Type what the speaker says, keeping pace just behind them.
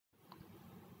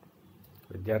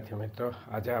વિદ્યાર્થી મિત્રો,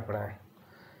 આજે આપણે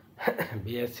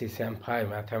BSc same 5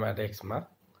 મેથેમેટિક્સમાં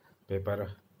paper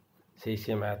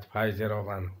CC math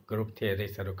 501 group theory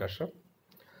શરૂ કરશું.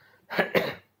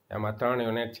 એમાં 3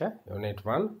 યુનિટ છે. Unit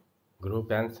 1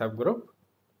 group and subgroup,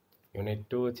 unit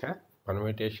 2 છે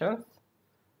પરમ્યુટેશન્સ,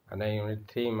 અને યુનિટ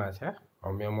 3માં છે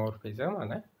હોમિયોમોર્ફિઝમ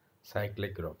અને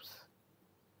સાયક્લિક ગ્રુપ્સ.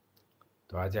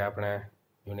 તો આજે આપણે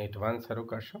યુનિટ 1 શરૂ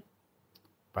કરશું.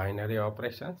 બાઇનરી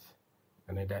ઓપરેશન્સ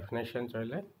અને ડેફિનેશન જોઈ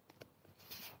લે.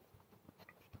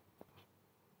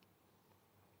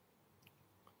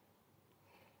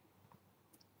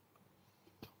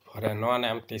 For a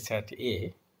non-empty set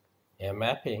A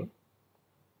mapping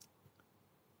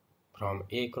from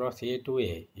A cross A to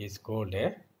A is called a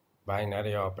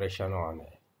binary operation on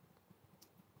A.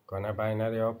 કોને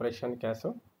બાઇનરી ઓપરેશન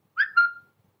કહેશું?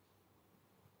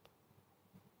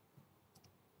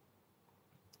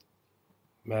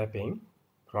 Mapping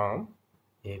from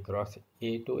A cross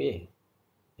A to A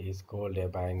is called a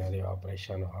binary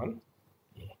operation on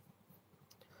A.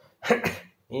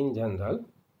 In general,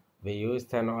 we use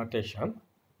the notation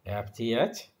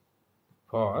FGH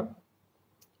for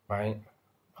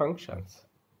functions,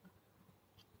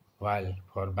 while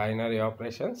for binary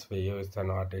operations we use the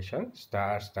notation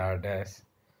star, star dash,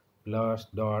 plus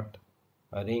dot,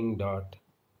 ring dot,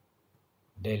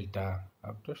 delta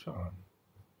up to so on.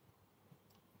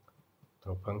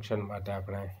 તો function માટે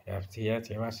આપણે FGH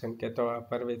એવા સંકેતો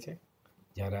વાપરવી છે,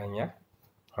 જ્યારે અહીંયા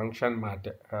function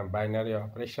માટે બાઇનરી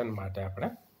ઓપરેશન માટે આપણે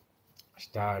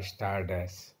star, star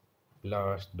dash,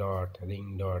 plus dot,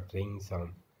 ring સમ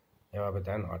એવા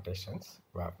બધા નોટેશન્સ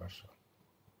વાપરશું.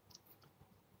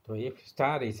 તો if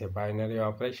star is a binary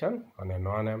operation on a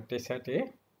non-empty set A,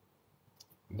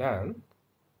 then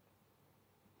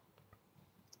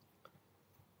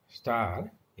star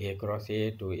A cross A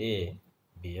to A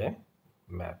be a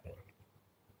mapping.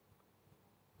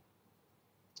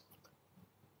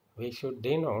 We should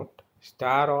denote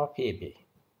star of AB,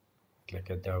 like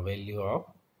the value of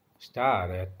star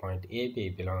at point AB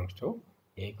belongs to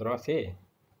A cross A,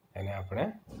 and આપણે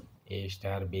A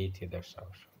star B થી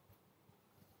દર્શાવશું.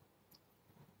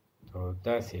 So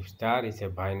thus if star is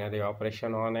a binary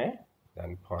operation on A,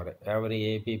 then for every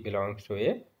AB belongs to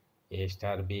A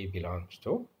star B belongs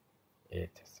to A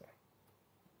થશે.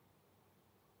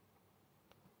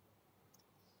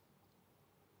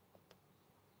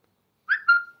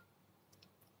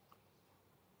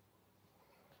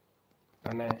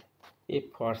 અને if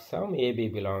for some AB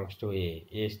belongs to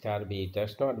A star B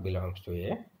does not belongs to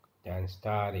A, then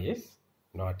star is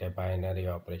not a binary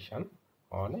operation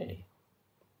on A.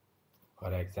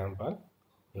 For example,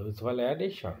 usual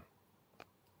addition.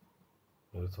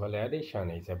 Usual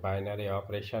addition is a binary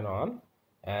operation on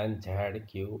N, Z,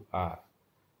 Q, R.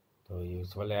 So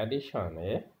usual addition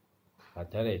એ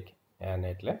દરેક N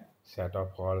એટલે set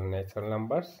of all natural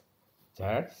numbers, Z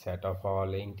set of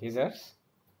all integers,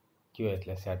 Q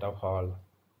એટલે set of all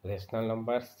rational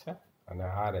numbers છે, અને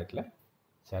R એટલે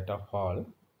set of all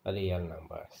real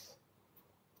numbers.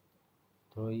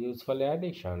 તો useful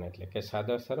addition એટલે કે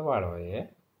સાદો સરવાળો એ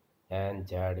N,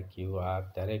 Z, Q, R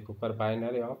દરેક ઉપર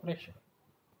બાઇનરી ઓપરેશન.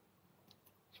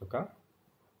 શું કામ?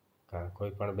 કારણ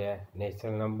કોઈ પણ બે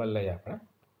નેચરલ નંબર લઈ આપણે,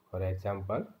 ફોર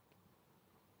એક્ઝામ્પલ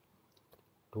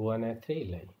 2 અને 3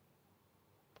 લઈ,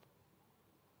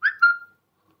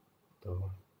 તો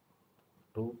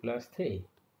 2 plus 3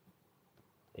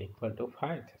 equal to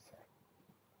 5 થશે.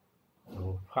 તો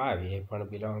 5 એ પણ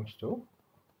belongs to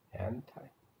N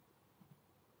થાય.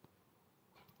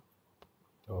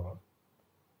 તો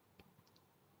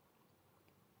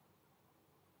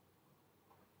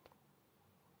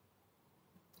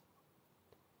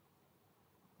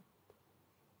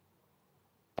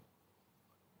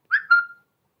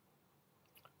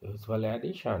usual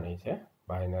addition is a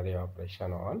binary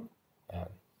operation on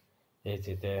N. એ જ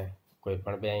રીતે કોઈ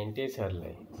પણ બે ઇન્ટીજર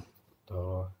લઈ, તો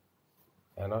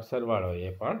એનો સરવાળો એ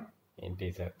પણ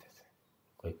ઇન્ટીજર થશે.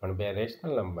 કોઈ પણ બે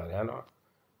રેશનલ નંબર એનો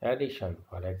એડિશન,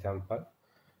 ફોર એક્ઝામ્પલ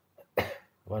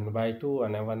 1/2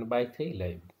 અને 1/3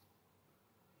 લઈ,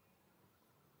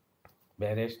 બે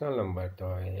રેશનલ નંબર,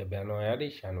 તો એ બેનો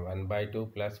એડિશન 1/2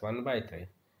 પ્લસ 1/3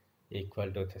 ઇક્વલ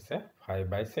ટુ થશે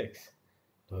 5/6.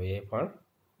 તો એ પણ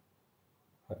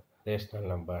રેશનલ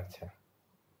નંબર છે.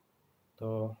 તો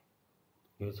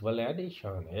યુઝફુલ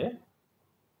એડિશન એ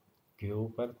ક્યુ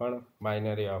ઉપર પણ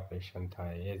બાઇનરી ઓપરેશન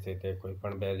થાય. એ જ રીતે કોઈ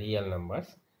પણ બે રિયલ નંબર્સ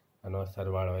એનો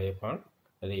સરવાળો એ પણ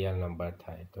રિયલ નંબર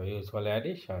થાય. તો useful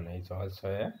addition is also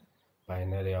a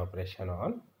binary operation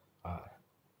on R.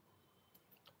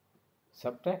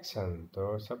 Subtraction. તો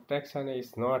subtraction is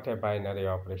not a binary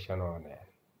operation on N.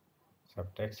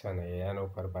 Subtraction A N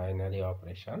ઉપર બાઇનરી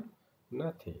ઓપરેશન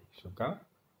નથી. શું કામ?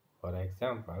 ફોર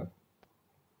એક્ઝામ્પલ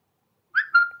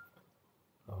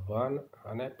 1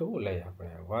 અને 2 લઈએ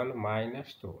આપણે. 1 minus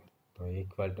 2 તો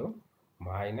equal to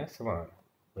 -1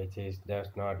 which is does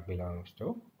not belongs to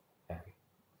n.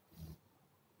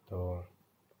 તો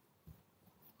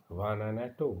 1 અને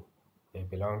 2 એ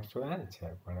belongs to n છે,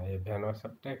 પણ એ બેનો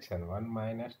subtraction 1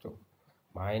 minus 2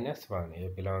 -1 A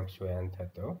belongs to n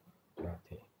થતો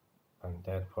નથી, and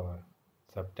therefore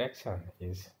subtraction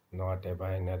is not a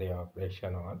binary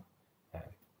operation on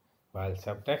n, while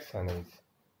subtraction is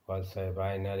also a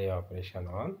binary operation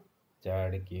on Z,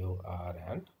 Q, R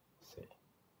and C.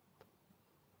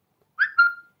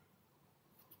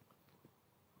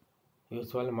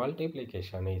 Usual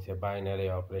multiplication is a binary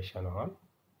operation on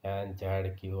n, Z,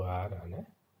 Q, R and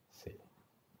C.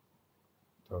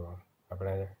 તો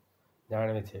આપણે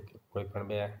જાણીએ છીએ કે કોઈ પણ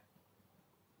બે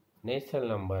natural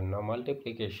નંબરનો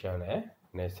multiplication એ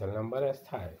natural number જ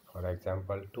થાય. ફોર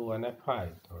એક્ઝામ્પલ 2 અને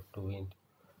 5 તો 2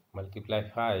 મલ્ટીપ્લાય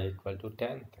 5 ઇક્વલ ટુ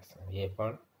 10 થશે. એ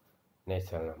પણ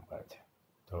નેચરલ નંબર છે.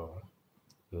 તો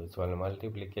યુઝ્યુઅલ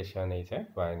મલ્ટિપ્લિકેશન એ છે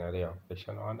બાઇનરી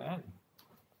ઓપરેશન ઓન એન.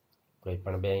 કોઈ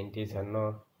પણ બે ઇન્ટીજરનો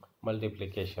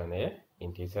મલ્ટિપ્લિકેશન એ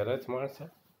ઇન્ટીજર જ મળશે.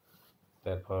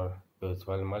 therefore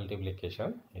usual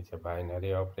multiplication is a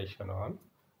binary operation on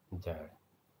Z.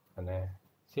 And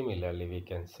similarly we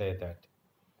can say that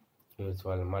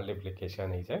usual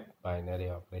multiplication is a binary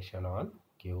operation on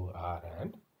Q, R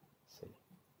and C.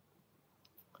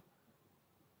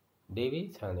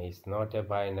 Division is not a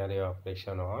binary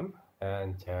operation on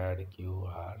N, Z, Q,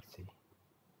 R, C.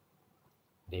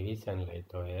 Division લઈ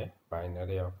a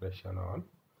binary operation on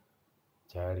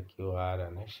Z, Q, R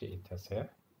અને C થશે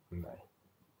નહીં.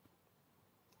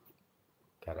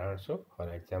 કારણ શું? For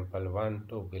example 1,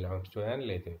 2 belongs to n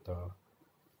લીધું તો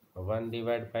 1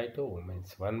 divided by 2 means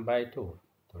 1 by 2,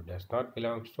 so does not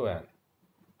belongs to n,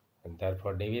 and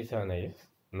therefore division is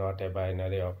not a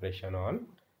binary operation on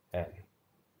n.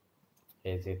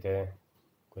 એ જ રીતે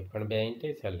કોઈ પણ બે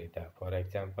ઇન્ટીજર લીધા, ફોર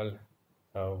એક્ઝામ્પલ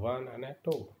 1 અને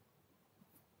 2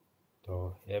 તો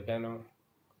એ બેનો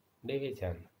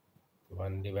division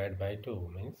 1 divided by 2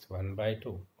 means 1 by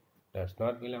 2 does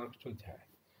not belongs to Z.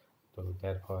 So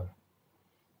therefore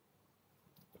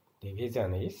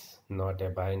division is not a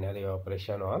binary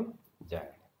operation on Z.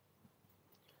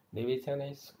 Division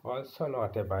is also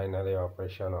not a binary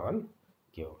operation on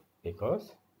Q, because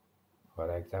for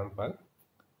example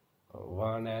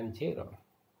 1 and 0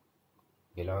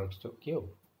 belongs to Q,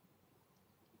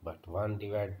 but 1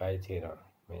 divided by 0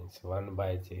 means 1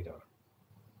 by 0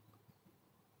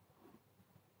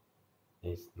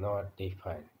 is not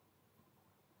defined.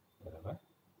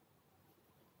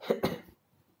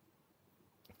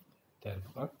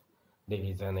 Therefore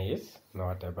division is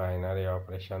not a binary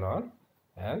operation on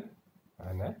n,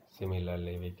 and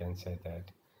similarly we can say that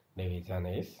division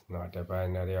is not a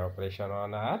binary operation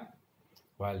on R,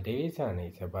 while division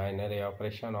is a binary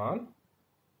operation on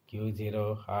Q0,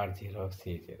 R0,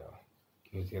 C0.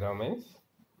 Q0 means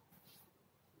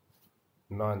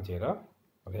non-zero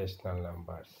rational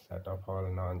numbers, set of all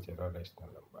non-zero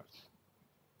rational numbers.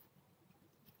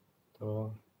 તો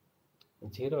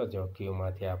 0 જો Q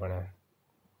માંથી આપણે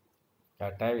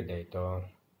હટાવી દઈએ તો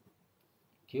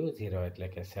Q0 એટલે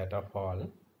કે set of all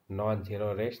non zero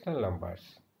rational numbers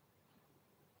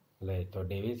લઈ તો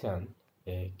ડિવિઝન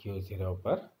એ Q0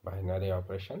 પર બાઇનરી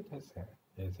ઓપરેશન થશે.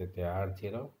 એ જ રીતે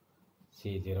R0,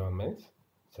 C0 means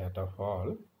set of all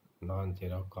non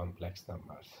zero complex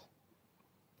numbers.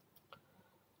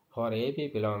 For AB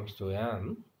belongs to n,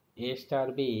 A star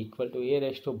B equal to A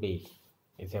raised to B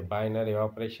is a binary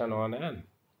operation on n,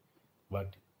 but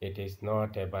it is not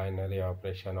a binary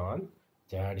operation on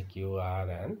Z, Q, R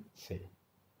and C.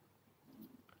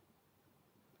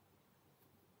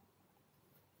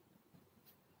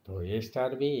 So A star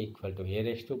B equal to A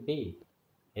raised to B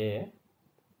એ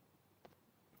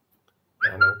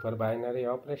એના ઉપર binary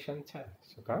operation છે.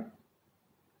 શું કામ?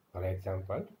 For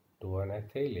example 2 અને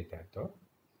 3 લીધા તો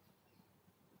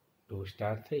 2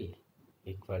 star 3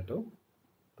 equal to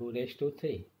 2 raised to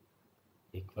 3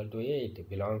 equal to 8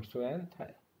 belongs to n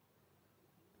થાય.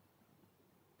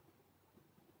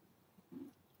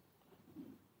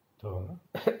 તો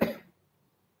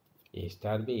A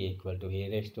star B equal to A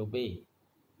raised to B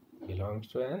belongs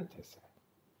to n થશે.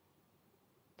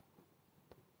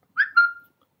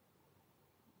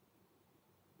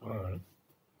 પણ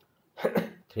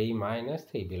 3 minus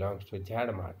 3 belongs to Z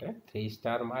માટે 3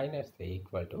 star minus 3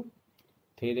 equal to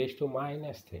 3 raised to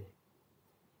minus 3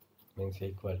 means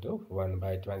equal to 1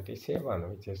 by 27,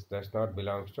 which is does not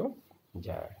belongs to Z,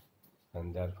 and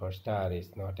therefore star is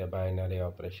not a binary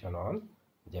operation on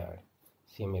Z.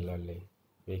 Similarly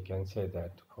we can say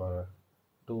that for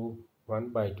 2, 1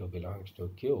 by 2 belongs to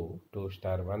Q, 2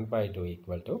 star 1 by 2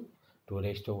 equal to 2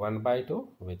 raised to 1 by 2,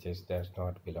 which is does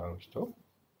not belongs to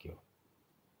Q.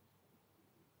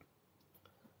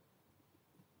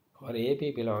 For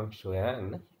AB belongs to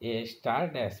N, A star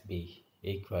dash B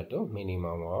equal to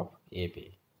minimum of AB.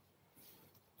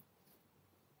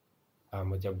 આ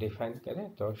મુજબ define કરે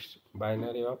તો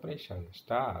binary operation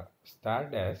star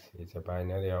dash is a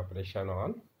binary operation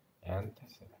on n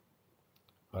થશે.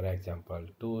 For example,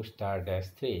 2 star dash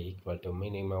 3 equal to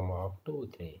minimum of 2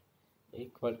 3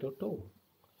 equal to 2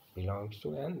 belongs to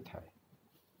n થાય.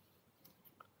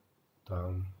 તો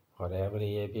for every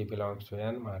AB belongs to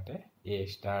n માટે A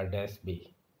star dash B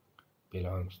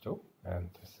belongs to n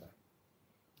થશે.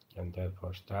 And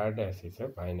therefore star dash is a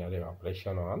binary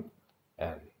operation on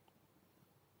n.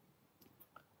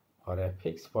 For a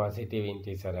fixed positive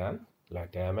integer n,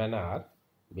 let M and R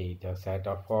be the set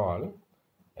of all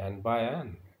n by n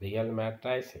real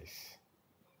matrices.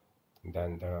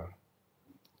 Then the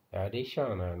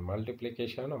addition and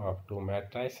multiplication of two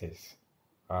matrices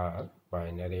are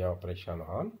binary operation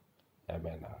on M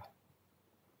and R.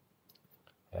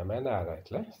 M and R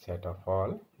એટલે set of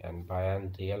all n by n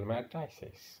real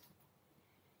matrices.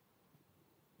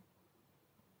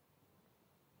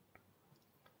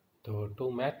 તો two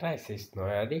મેટ્રાઇસીસનો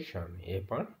addition એ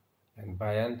પણ n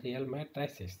by n real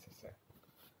મેટ્રાઇસીસ થશે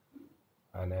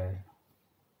અને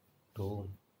two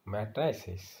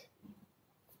મેટ્રાઇસીસ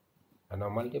એનો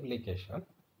multiplication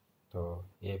તો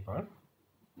એ પણ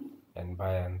n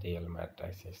by n real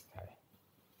મેટ્રાઇસીસ થાય.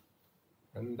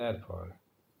 And therefore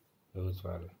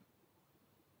usual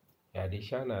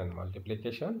addition and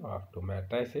multiplication of two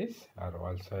matrices are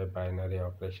also a binary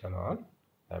operation on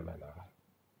M and R.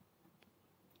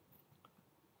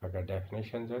 अगर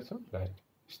definition जोशो, let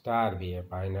star be a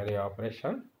binary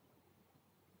operation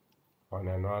on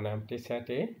a non-empty set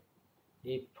A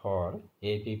if for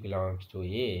AB belongs to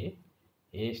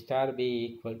A star B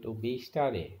equal to B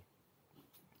star A.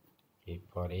 If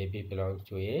for AB belongs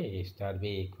to A star B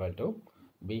equal to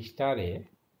B star A,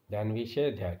 then we say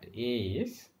that A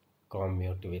is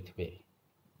commute with B.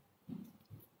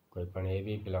 कोई पण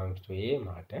AB belongs to A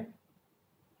માટે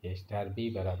A star B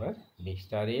बराबर B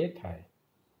star A थाय.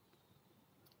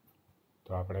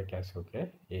 तो આપણે કહેશું કે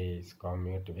A is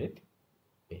commute with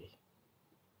B.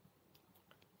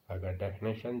 अगर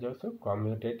डेफिनेशन જોશો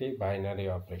commutative binary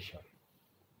operation,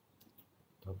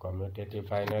 तो commutative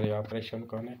binary operation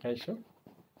કોને કહીશું?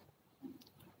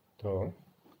 તો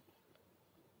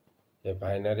a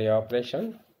binary operation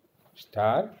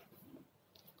star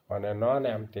on a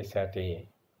non-empty set A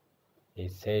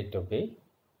is said to be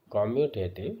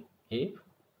commutative if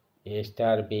A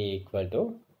star B equal to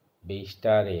B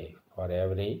star A for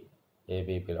every AB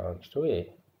belongs to A.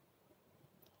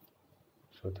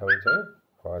 શું થવું જોઈએ?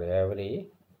 For every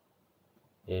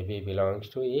AB belongs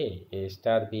to A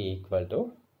star B equal to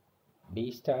B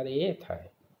star A થાય.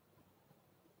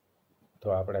 તો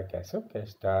આપણે કહેશું કે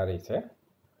star is a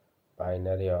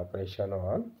binary operation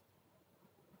on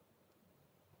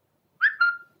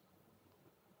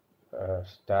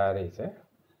star is a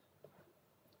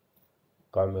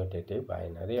commutative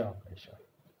binary operation.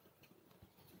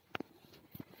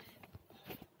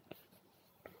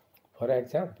 For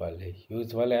example,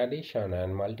 usual addition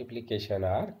and multiplication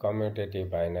are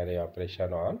commutative binary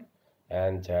operation on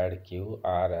N, Z, Q,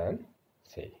 R and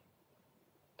C.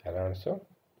 કારણ શું?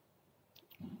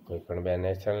 કોઈ પણ બે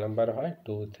નેચરલ નંબર હોય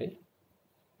 2 3,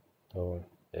 તો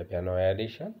એ બેનો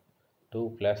addition 2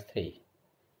 + 3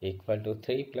 equal to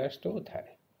 3 + 2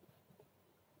 થાય.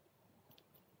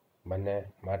 બંને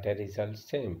માટે રિઝલ્ટ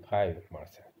સેમ 5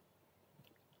 મળશે.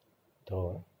 તો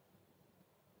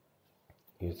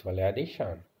usual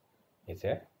addition is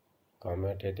a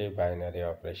commutative binary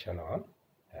operation on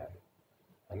N.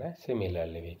 And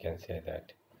similarly we can say that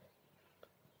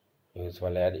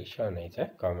usual addition is a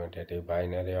commutative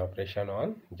binary operation on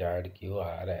Z, Q,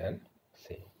 R and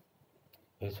C.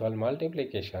 Usual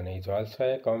multiplication is also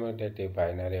a commutative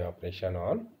binary operation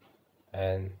on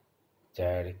N,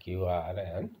 Z, Q, R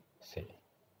and C.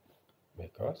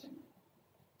 Because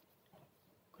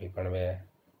કોઈ પણ બે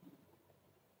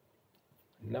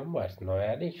numbers no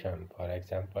addition, for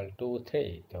example 2 3,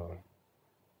 तो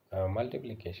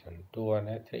multiplication 2 and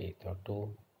 3, तो 2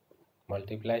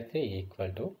 multiply 3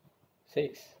 equal to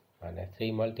 6 and 3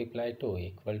 multiply 2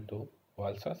 equal to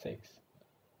also 6.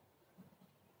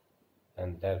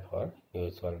 And therefore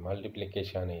usual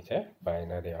multiplication is a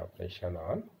binary operation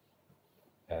on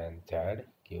N, Z,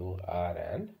 Q, R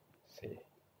and C.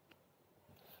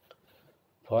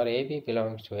 For AB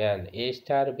belongs to N, A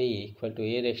star B equal to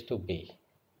A raised to B.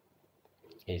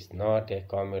 is not a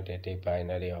commutative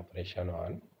binary operation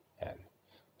on n.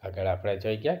 આગળ આપણે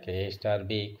જોઈ ગયા કે a star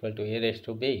b equal to a raised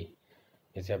to b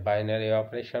is a binary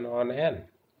operation on n.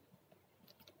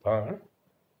 પણ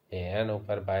એ n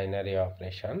ઉપર binary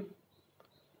operation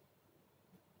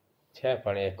છે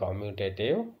પણ એ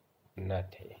commutative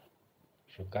નથી.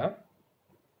 શું કામ?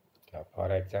 ફોર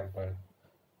એક્ઝામ્પલ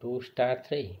 2 star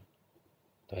 3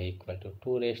 તો equal to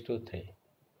 2 raised to 3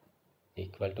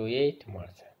 equal to 8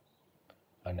 મળશે.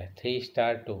 અને 3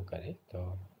 star 2 કરી તો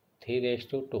 3 raised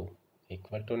to 2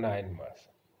 equal to 9 મળશે.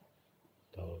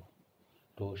 તો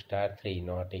 2 star 3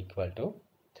 not equal to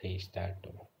 3 star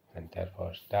 2 and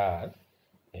therefore star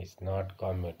is not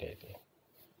commutative.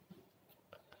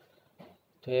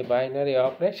 So a binary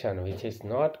operation which is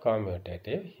not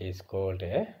commutative is called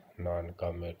a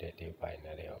non-commutative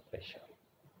binary operation.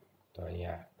 તો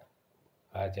અહીંયા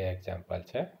આ જે એક્ઝામ્પલ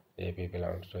છે a b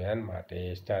belongs to n માટે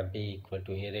a star b equal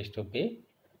to a raised to b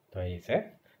તો is a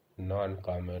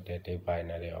non-commutative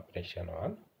binary operation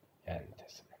on n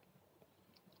થશે.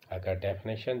 આગળ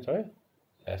definition જોઈએ.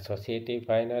 એસોસિએટિવ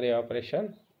બાઇનરી ઓપરેશન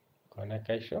કોને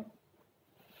કહીશું?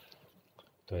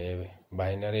 તો એ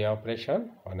binary operation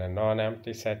on a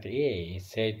non-empty set A is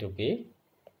said to be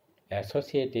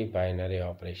associative binary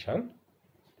operation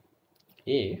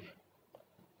if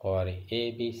for A,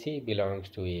 B, C belongs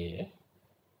to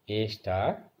A star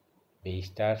B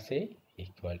star C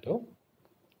equal to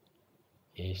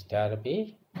A star B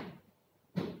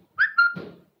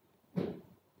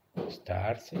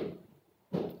star C.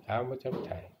 આ મુજબ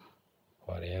થાય.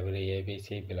 For every A, B, C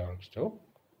belongs to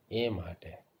A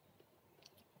માટે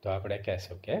તો આપણે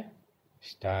કહેશું કે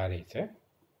star is a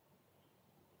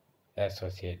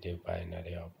associative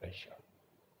binary operation.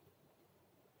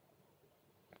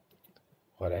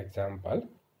 For example,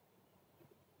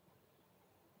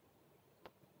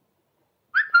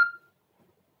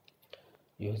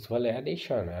 usual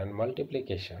addition and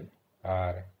multiplication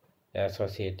are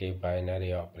associative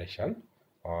binary operation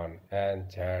on n,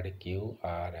 z, q,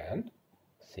 r and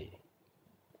c.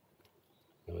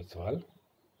 Usual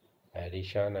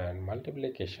addition and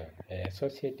multiplication A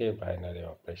associative binary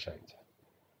operation છે.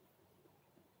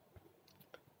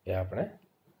 એ આપણે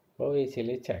બહુ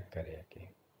easily check કરી શકીએ.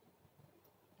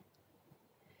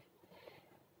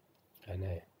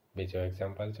 અને બીજો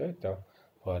example જોઈએ તો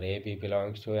for a b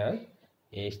belongs to n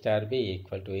a star b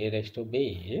equal to a raised to b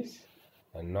is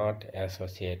not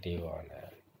associative on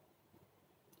n.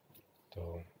 તો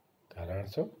કારણ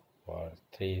શું? for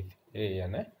 3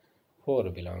 અને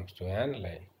 4 belongs to n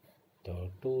લઈ તો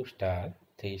 2 star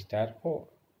 3 star 4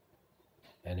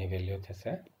 એની વેલ્યુ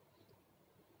થશે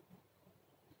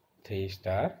 3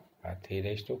 star 3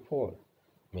 raised to 4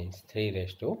 means 3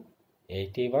 raised to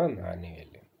 81 આની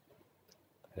value.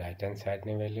 Right hand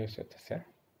સાઈડની value શું થશે?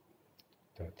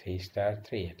 તો 3 star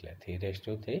 3 એટલે 3 raised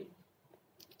to 3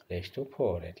 raised to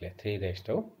 4 એટલે 3 raised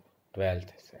to 12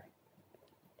 થશે.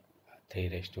 3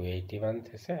 raised to 81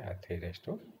 થશે, આ 3 raised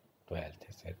to 12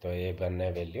 થશે. તો એ બંને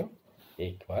વેલ્યુ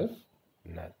ઇક્વલ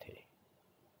નથી.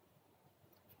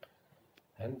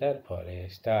 And therefore a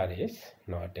star is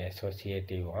not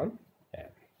associative on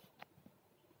n.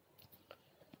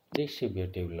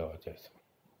 Distributive law જોઈશું.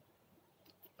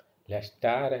 Let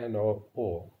star and O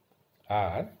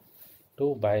are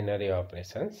two binary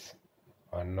operations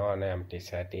on non-empty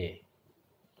set A.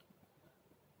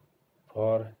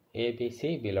 For ABC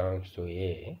belongs to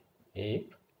A if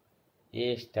A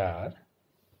star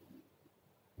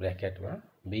bracket માં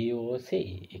BOC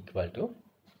equal to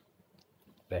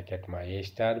bracket માં A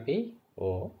star B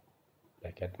O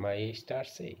bracket માં A star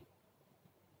C.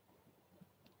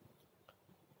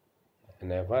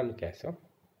 અને 1 કહેશો.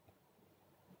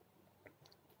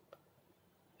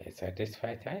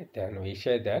 Satisfy થાય then we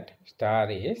say that star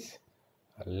is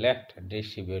left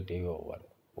distributive over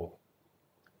O.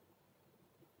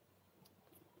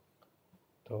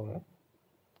 તો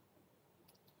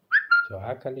જો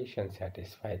આ condition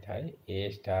satisfy થાય A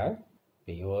star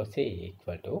BOC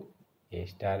equal to A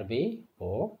star B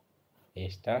O A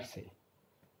star C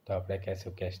તો આપણે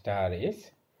કહેશું કે star is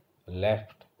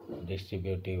left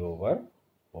distributive over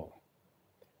O.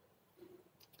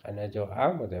 અને જો આ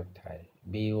મુજબ થાય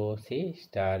BOC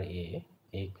star A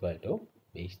equal to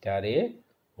B star A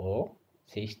O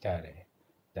C star A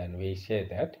then we say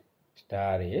that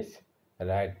star is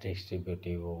right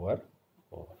distributive over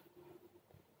O.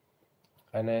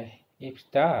 And if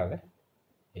star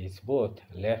is both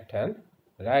left and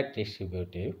right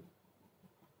distributive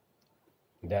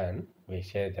then we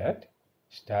say that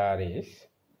star is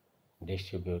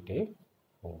distributive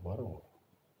over O.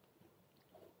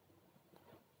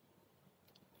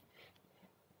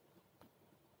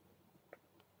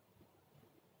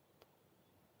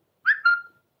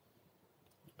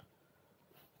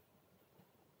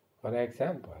 For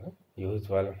example,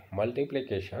 usual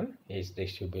multiplication is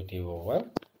distributive over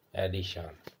addition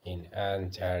in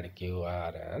N, Z, Q,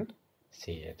 R and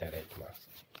C at the rate marks.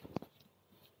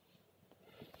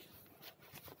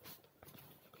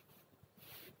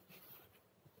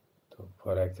 So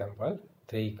for example,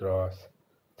 3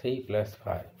 plus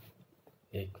 5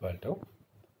 equal to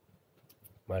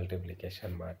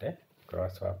multiplication માટે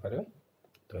cross વાપર્યો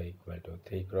તો equal to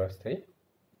 3 cross 3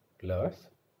 plus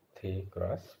 3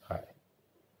 cross 5.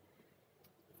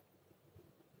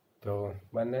 તો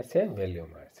બંને same value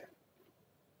મળશે.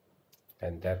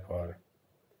 And therefore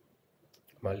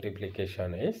multiplication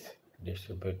is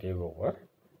distributive over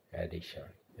addition.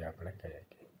 ये આપણે કહીએ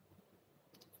કે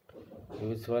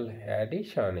usual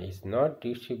addition is not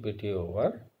distributive over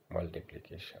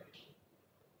multiplication.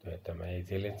 તો એ તમે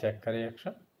easily check કરી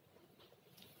શકશો.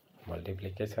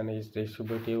 Multiplication is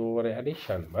distributive over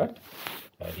addition, but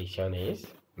addition is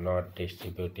not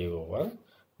distributive over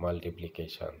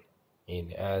multiplication in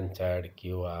N, Z, Q,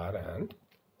 R and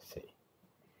C.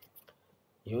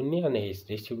 Union is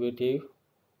distributive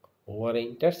over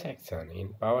intersection in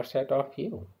power set of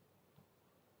U.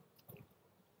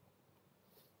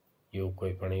 U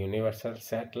कोई पण universal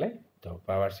set ले तो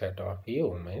power set of U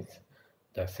means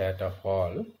the set of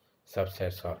all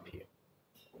subsets of U.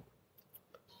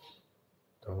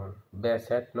 तो બે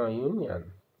set no union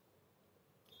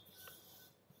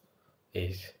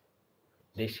is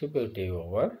distributive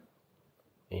over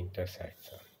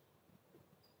intersection.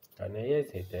 And એ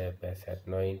જ રીતે બે set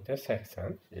no intersection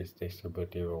is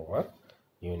distributive over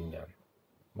union.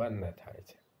 બંને થાય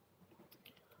છે.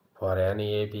 For any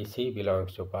ABC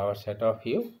belongs to power set of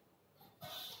U,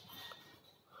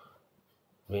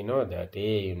 we know that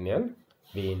A union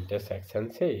B intersection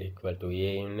C equal to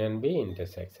A union B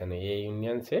intersection A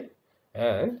union C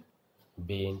and B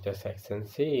intersection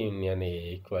C union A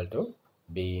equal to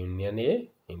B union A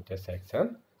intersection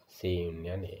C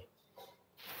union A.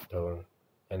 તો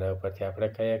એના ઉપરથી આપણે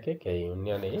કહીએ કે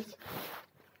union is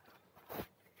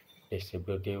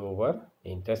distributive over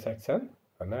intersection.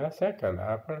 અને આ second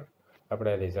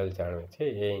આપણે result જાણવું છે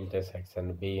A intersection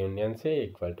B union C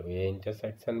equal to A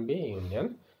intersection B union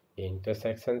A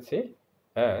intersection C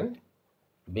and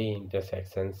B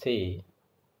intersection C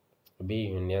B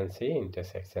union C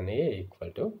intersection A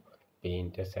equal to B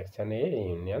intersection A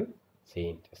union C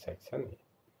intersection A.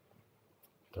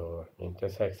 So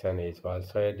intersection is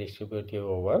also a distributive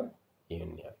over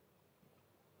union.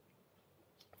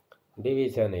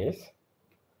 Division is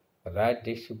right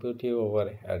distributive over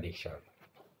addition.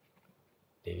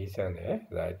 Division है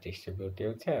right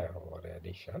distributive है over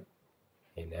addition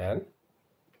in N.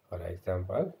 For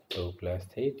example, 2 plus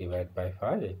 3 divided by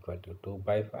 5 equal to 2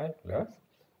 by 5 plus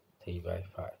 3 by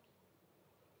 5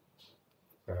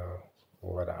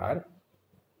 over R.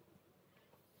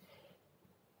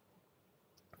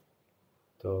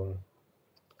 So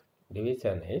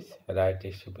division is right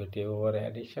distributive over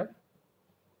addition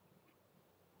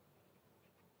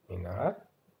in R,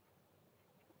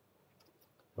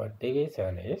 but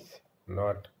division is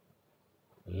not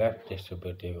left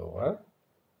distributive over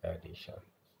addition.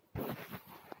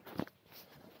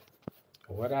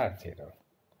 Over R0,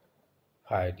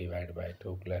 5 divided by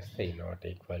 2 plus 3 not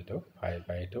equal to 5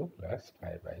 by 2 plus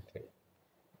 5 by 3.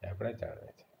 આપણે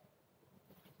જાણીએ છીએ.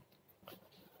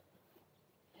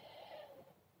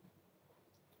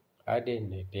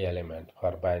 Identity element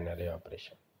for binary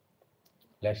operation.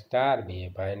 Let star be a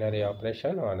binary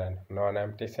operation on a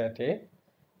non-empty set A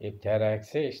if there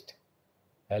exists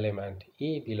element E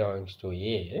belongs to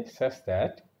A such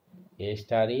that A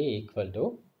star E equal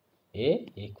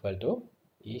to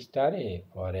E star A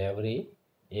for every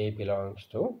A belongs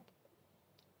to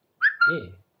A.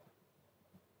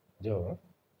 જો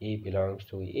E belongs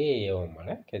to A એવું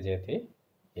મળે કે જેથી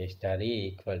A star E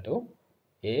equal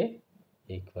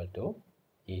to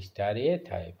E star A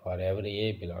થાય for every A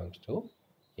belongs to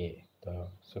A. તો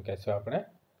શું કહેશું આપણે?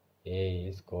 A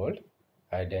is called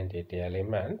identity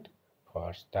element for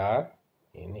star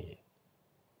in A.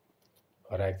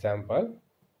 For example,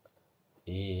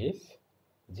 E is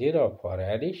 0 for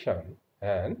addition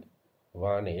and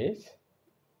 1 is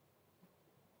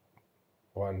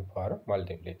 1 for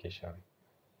multiplication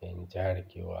in Z,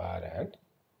 Q, R and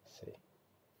C.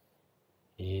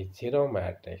 E is 0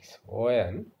 matrix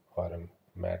ON for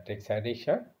matrix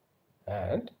addition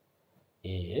and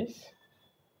E is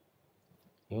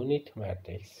unit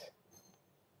matrix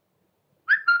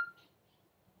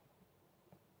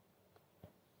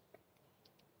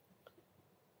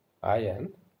IN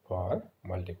for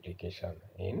multiplication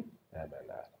in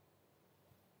MNR.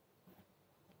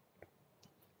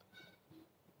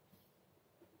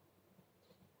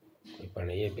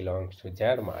 પણ A belongs to Z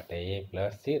માટે A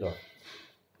plus 0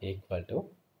 equal to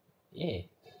A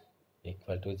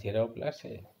equal to 0 plus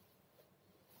A.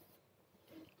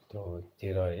 So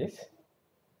 0 is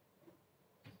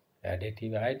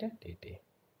additive identity,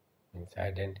 means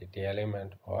identity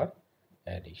element for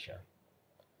addition,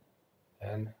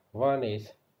 and 1 is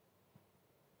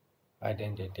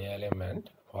identity element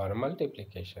for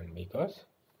multiplication, because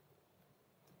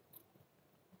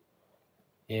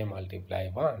A multiply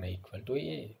 1 equal to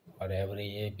A for every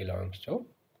A belongs to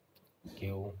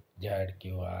Q, Z,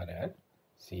 Q, R and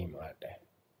C માટે.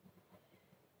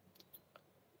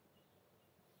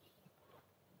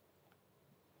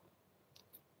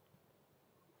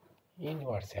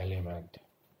 Inverse element.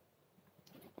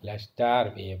 Let star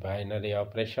be a binary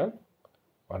operation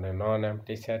on a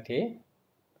non-empty set A,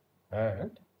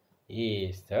 and E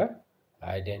is the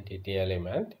identity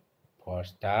element for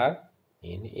star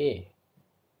in A.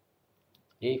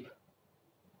 If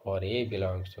for A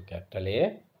belongs to capital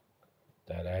A,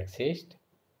 then exists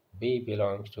B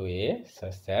belongs to A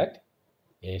such that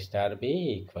A star B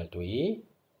equal to E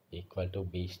equal to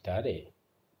B star A.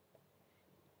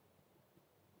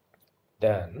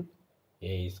 Then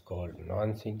A is called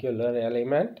non-singular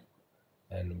element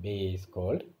and B is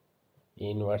called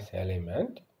inverse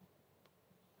element.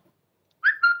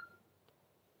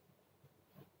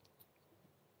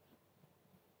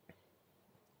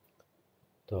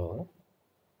 તો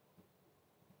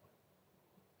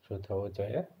શું થવું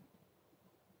જોઈએ?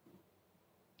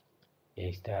 A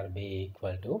star B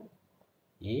equal to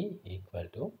E equal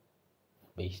to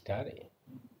B star A.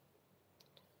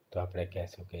 તો આપણે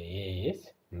કહેશું કે A is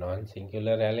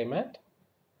non-singular element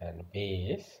and B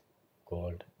is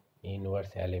called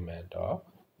inverse element of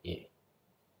A.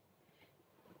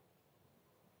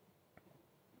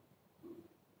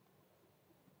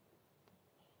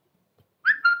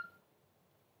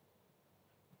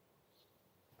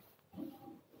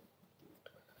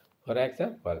 For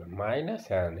example, minus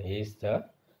n is the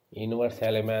inverse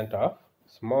element of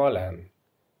small n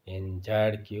in Z,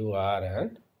 Q, R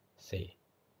and C.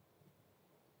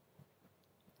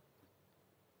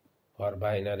 For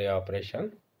binary operation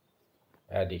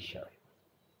addition,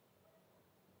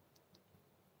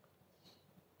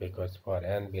 because for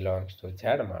n belongs to Z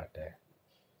માટે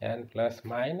n plus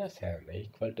minus n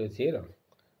equal to 0.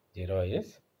 0 is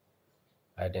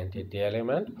identity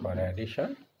element for addition,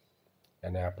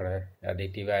 and આપણે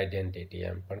additive identity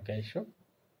એમ પણ કહીશું.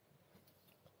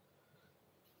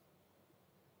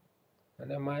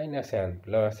 અને minus n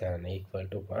plus n equal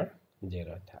to પણ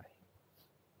 0 થાય.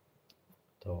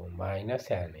 So minus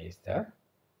n is the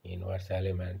inverse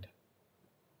element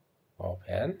of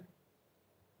n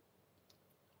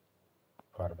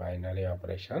for binary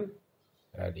operation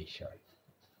addition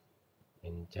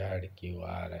in Z, Q,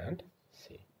 R and C.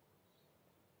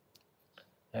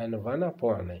 And 1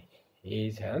 upon A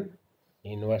is an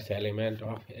inverse element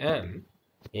of n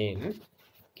in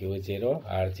Q0,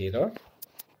 R0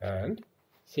 and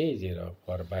C0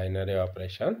 for binary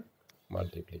operation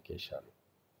multiplication.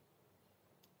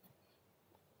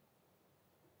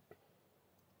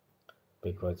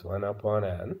 Because 1 upon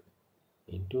n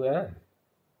into n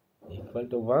equal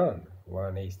to 1.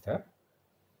 1 is the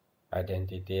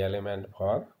identity element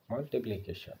for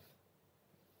multiplication.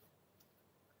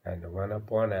 And 1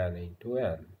 upon n into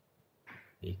n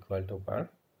equal to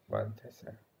 1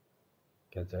 થશે,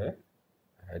 કે જે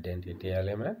identity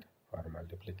element for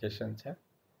multiplication છે.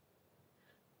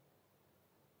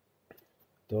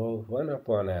 તો 1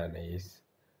 upon n is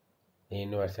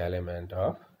inverse element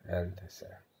of n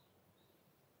થશે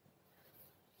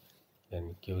in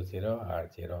Q0,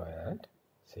 R0 and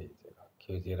C0.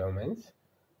 Q0 means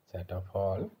set of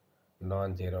all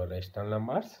non-zero rational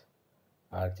numbers,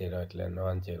 R0 એટલે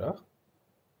non-zero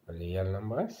real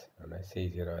numbers, and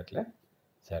C0 એટલે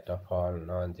set of all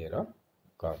non-zero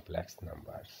complex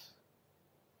numbers.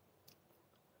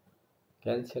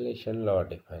 Cancellation law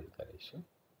define કરીશું.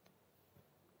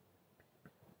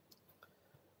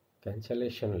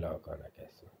 Cancellation law કોને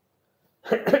કહેશું?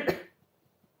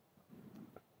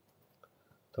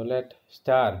 So let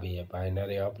star be a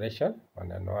binary operation on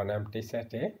a non-empty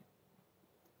set A.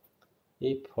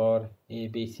 If for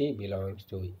ABC belongs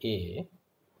to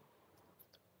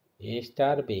A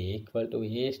star B equal to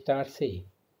A star C,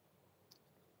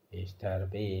 A star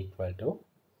B equal to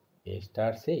A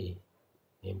star C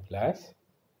implies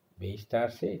B star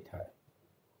C થાય.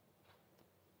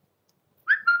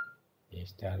 A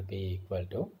star B equal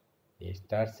to A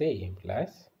star C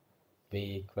implies B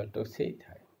equal to C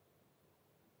થાય.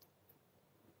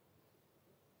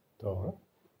 તો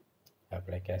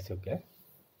આપણે કહેશું કે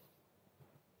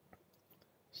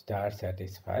star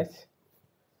satisfies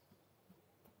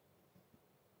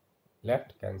left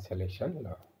cancellation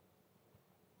law.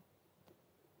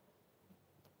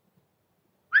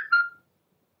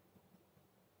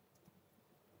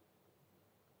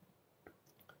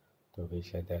 So we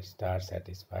say that star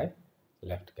satisfy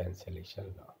left cancellation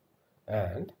law.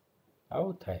 And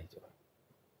આવું થાય જો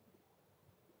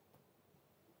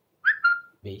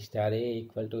B star A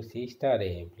equal to C star A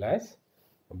implies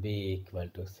B equal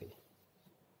to C.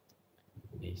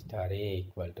 B star A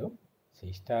equal to C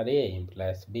star A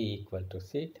implies B equal to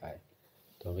C થાય.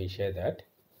 So we say that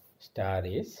star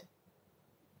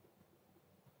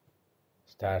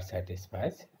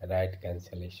satisfies right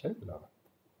cancellation law.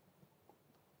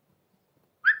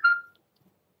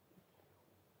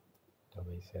 So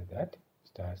we say that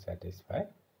star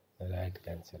satisfies right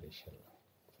cancellation law.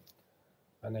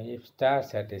 And if star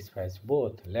satisfies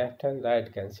both left and right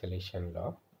cancellation law,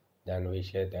 then we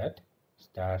say that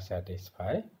star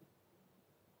satisfies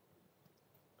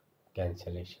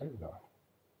cancellation law.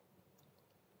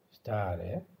 Star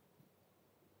A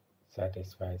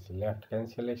satisfies left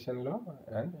cancellation law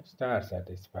and star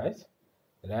satisfies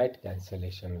right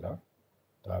cancellation law.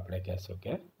 तो આપણે કહેશું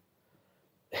કે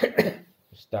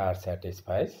star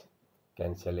satisfies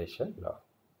cancellation law.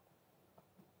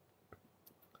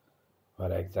 For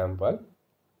example,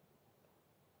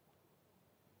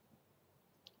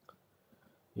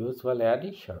 usual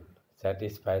addition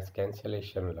satisfies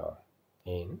cancellation law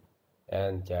in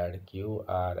N, Z, Q,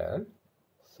 R and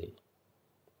C.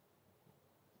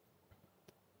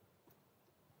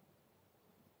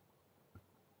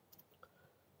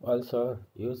 Also,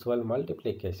 usual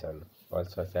multiplication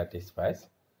also satisfies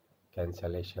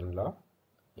cancellation law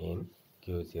in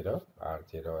Q0,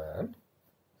 R0 and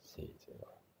C0.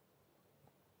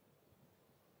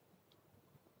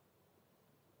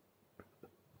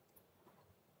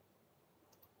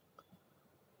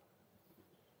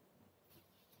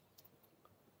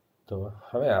 તો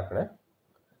હવે આપણે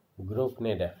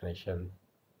ગ્રુપની definition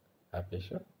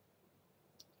આપીશું.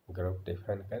 Group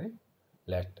define કરી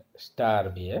let star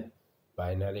be a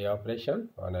binary operation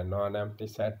on a non-empty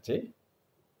set G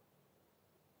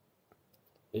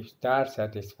if star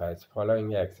satisfies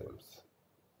following axioms.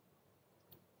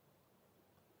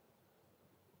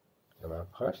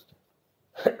 First,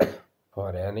 for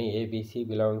any ABC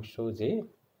belongs to G,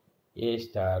 A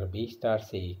star B star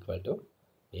C equal to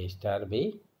A star B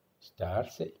star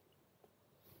C.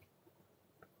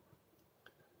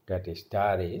 That is,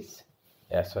 star is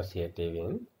associative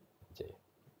in J.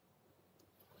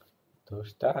 So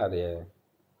star a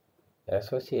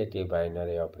associative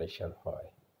binary operation होय.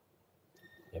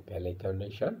 ये पहली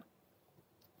condition.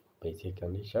 Basic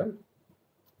condition.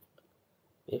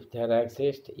 If there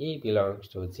exists E belongs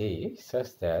to G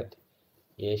such that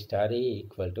A star E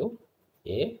equal to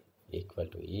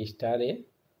E star A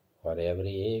for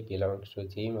every A belongs to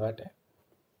G માટે.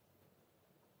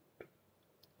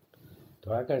 તો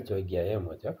આગળ જોઈ ગયા એ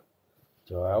મુજબ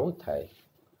જો આવું થાય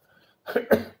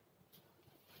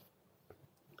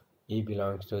E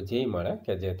belongs to G મળે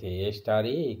કે જેથી A star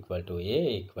E equal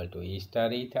to E star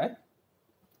E થાય.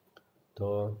 તો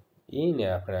E ને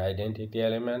આપણે આઈડેન્ટિટી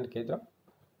એલિમેન્ટ કીધો.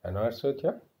 એનો અર્થ શું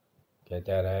થયો કે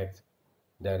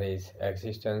there is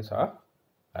existence of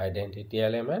identity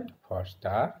element for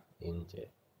star in J.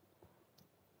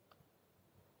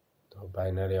 તો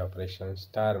બાઇનરી ઓપરેશન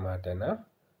સ્ટાર માટેના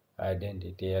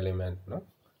આઈડેન્ટિટી એલિમેન્ટનો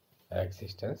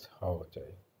એક્ઝિસ્ટન્સ હોવો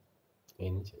જોઈએ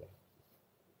ઇન J.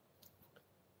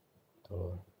 તો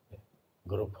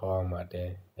ગ્રુપ હોવા માટે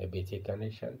એ બીજી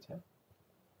કન્ડિશન છે.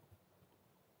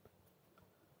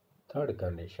 Third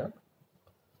condition,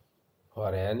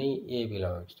 for any A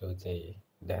belongs to J,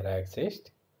 there exists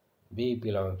B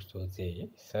belongs to J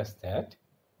such that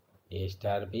A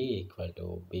star B equal to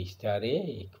B star A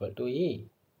equal to E.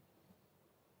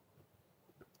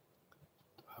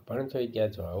 પણ જોઈ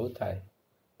ગયા જો આવું થાય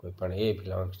કોઈ પણ A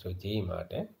belongs to G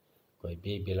માટે કોઈ B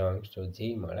belongs to G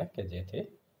મળે કે જેથી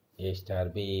A star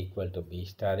B equal to B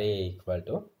star A equal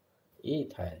to E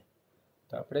થાય.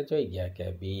 તો આપણે જોઈ ગયા કે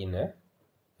B ને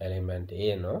element A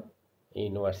no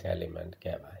inverse element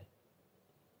કહેવાય.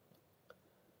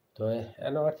 તો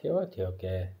એનો અર્થ એવો થયો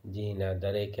કે G ના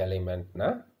દરેક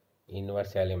એલિમેન્ટના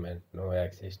ઇન્વર્સ એલિમેન્ટનો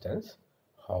એક્ઝિસ્ટન્સ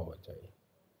હોવો જોઈએ.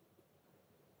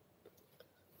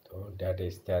 So that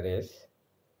is, there is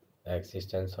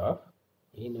existence of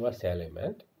inverse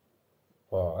element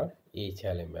for each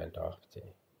element of J.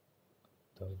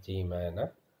 So G में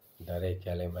दरेक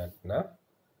एलिमेंट ना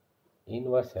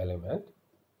इनवर्स एलिमेंट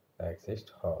एक्सिस्ट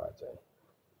होवा चाहिए.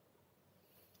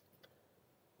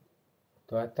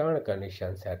 तो आ त्रण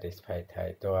कंडीशन सेटिस्फाई थाय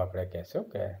तो आपणे कहेशुं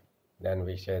के then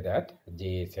we say that G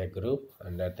is a group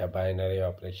under the binary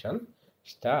operation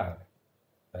star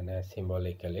અને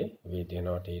symbolically we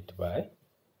denote it by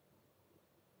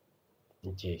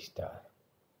G star.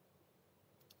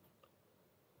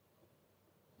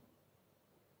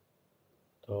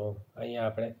 તો અહીંયા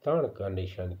આપણે 3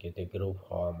 કન્ડિશન કીધી ગ્રુપ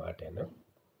હોવા માટેનો.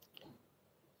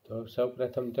 તો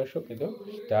સૌપ્રથમ તો શું કીધું,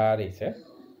 star is A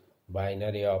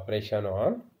binary operation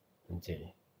on G.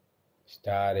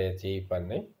 Star A G પર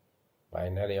નહીં,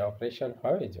 બાઇનરી ઓપરેશન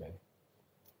હોવી જોઈએ.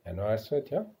 એનો અર્થ શું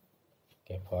થયો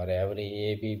કે for every A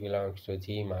B belongs to G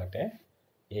માટે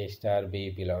એ star B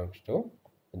belongs to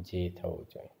G થવું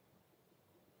જોઈએ.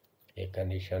 એ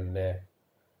કન્ડિશનને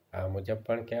આ મુજબ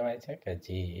પણ કહેવાય છે કે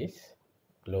G is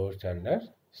closed under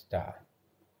star,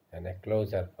 અને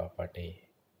ક્લોઝર પ્રોપર્ટી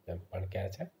એમ પણ કહે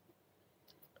છે.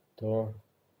 તો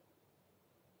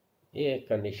એ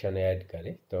કન્ડિશન એડ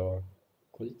કરી તો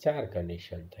કુલ 4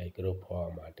 કન્ડિશન થઈ ગ્રુપ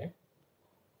હોવા માટે.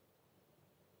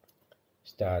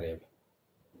 સ્ટાર એ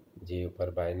G ઉપર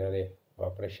બાઇનરી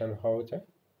ઓપરેશન હોવું જોઈએ,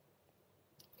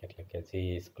 એટલે કે G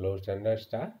is closed under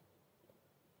star.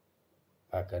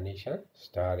 આ condition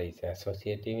star is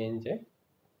associative in J,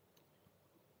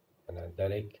 અને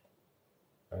દરેક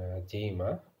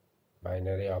Gમાં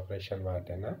બાઇનરી ઓપરેશન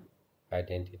માટેના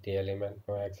આઇડેન્ટિટી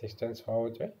એલિમેન્ટનો એક્ઝિસ્ટન્સ હોવો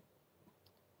જોઈએ.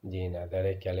 Gના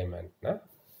દરેક એલિમેન્ટના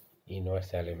ઇનવર્સ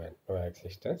એલિમેન્ટનો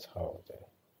એક્ઝિસ્ટન્સ હોવો જોઈએ.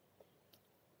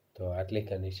 તો આટલી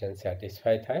કન્ડિશન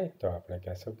સેટિસ્ફાય થાય તો આપણે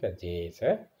કહેશું કે G is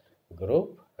A group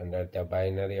under the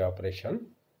binary operation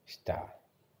star.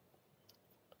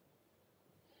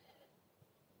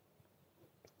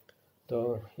 So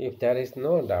if there is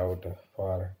no doubt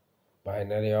for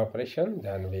binary operation,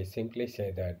 then we simply say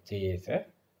that G is a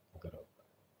group.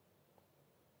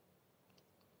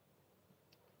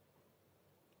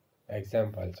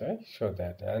 Examples show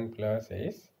that n plus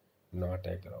is not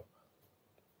a group.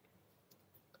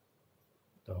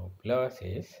 So plus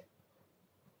is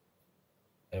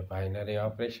a binary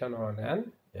operation on n.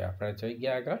 એ આપણે જોઈ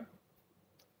ગયા આગળ,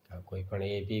 કોઈ પણ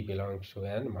a b belongs to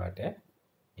n માટે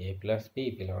a plus b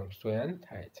belongs to n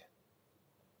થાય છે.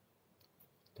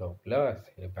 તો પ્લસ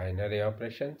એ બાઇનરી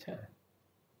ઓપરેશન છે.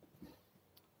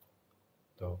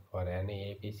 તો four any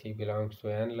a b c belongs to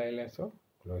n લઈ લેશું.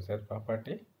 ક્લોઝર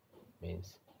પ્રોપર્ટી મીન્સ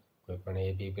કોઈ પણ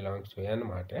a b belongs to n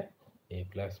માટે a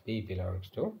plus b belongs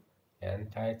to n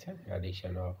થાય છે.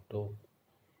 Addition of 2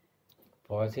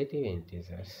 positive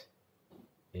integers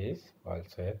is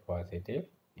also a positive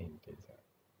integer.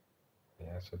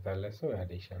 यहाँ सुधार lasso,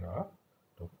 addition of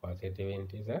 2 positive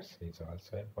integers is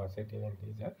also a positive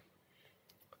integer.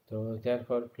 So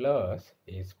therefore plus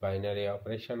is binary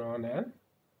operation on n.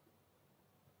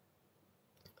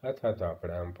 અથવા તો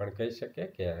આપણે આમ પણ કહી શકીએ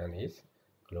કે n is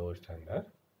closed under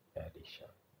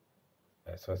addition.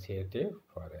 Associative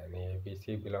for any abc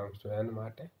belongs to n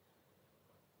માટે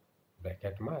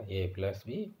બ્રેકેટમાં a plus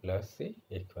b plus c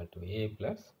equal to a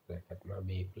plus બ્રેકેટમાં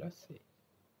b plus c.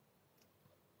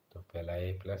 તો પહેલા a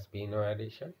plus b no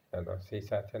addition, એનો c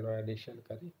સાથેનો એડિશન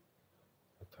કરી,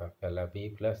 અથવા પહેલા b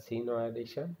plus c નો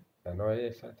addition, એનો a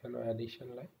સાથેનો એડિશન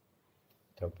લઈ,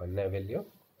 તો બંને વેલ્યુ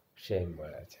સેમ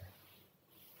મળે છે.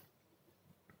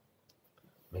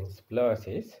 Means plus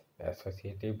is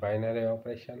associative binary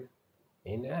operation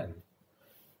in n.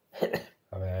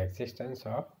 હવે એક્ઝિસ્ટન્સ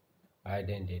ઓફ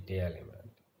આઇડેન્ટિટી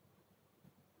એલિમેન્ટ.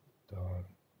 તો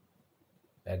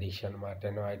એડિશન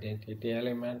માટેનો આઇડેન્ટિટી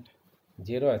એલિમેન્ટ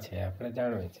 0 છે, આપણે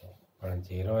જાણવું છે, પણ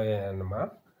 0 એ એનમાં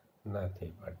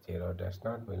નથી. But 0 does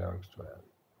not belongs to n.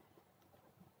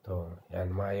 તો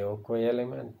એનમાં એવો કોઈ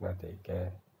એલિમેન્ટ નથી કે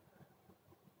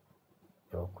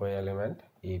એવો કોઈ element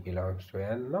e belongs to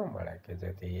n ન મળે કે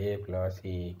જેથી a plus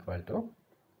e equal to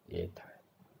a થાય,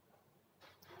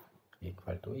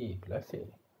 equal to e plus a.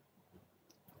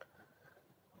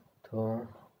 તો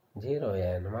 0 એ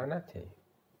એનમાં નથી,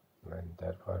 and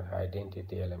therefore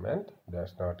identity element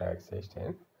does not exist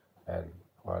in n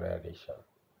for addition.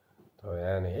 So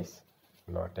n is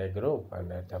not a group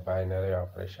under the binary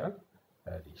operation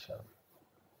addition,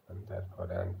 and therefore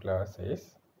n plus is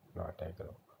not a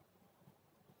group.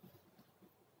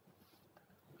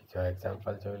 બીજો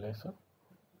example જોઈ લઈશું.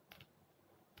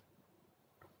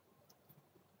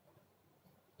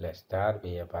 Let star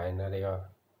be a binary or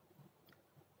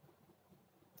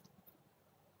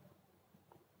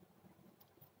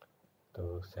to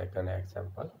second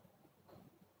example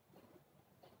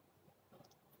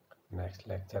next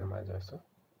lecture માં જોઈશું.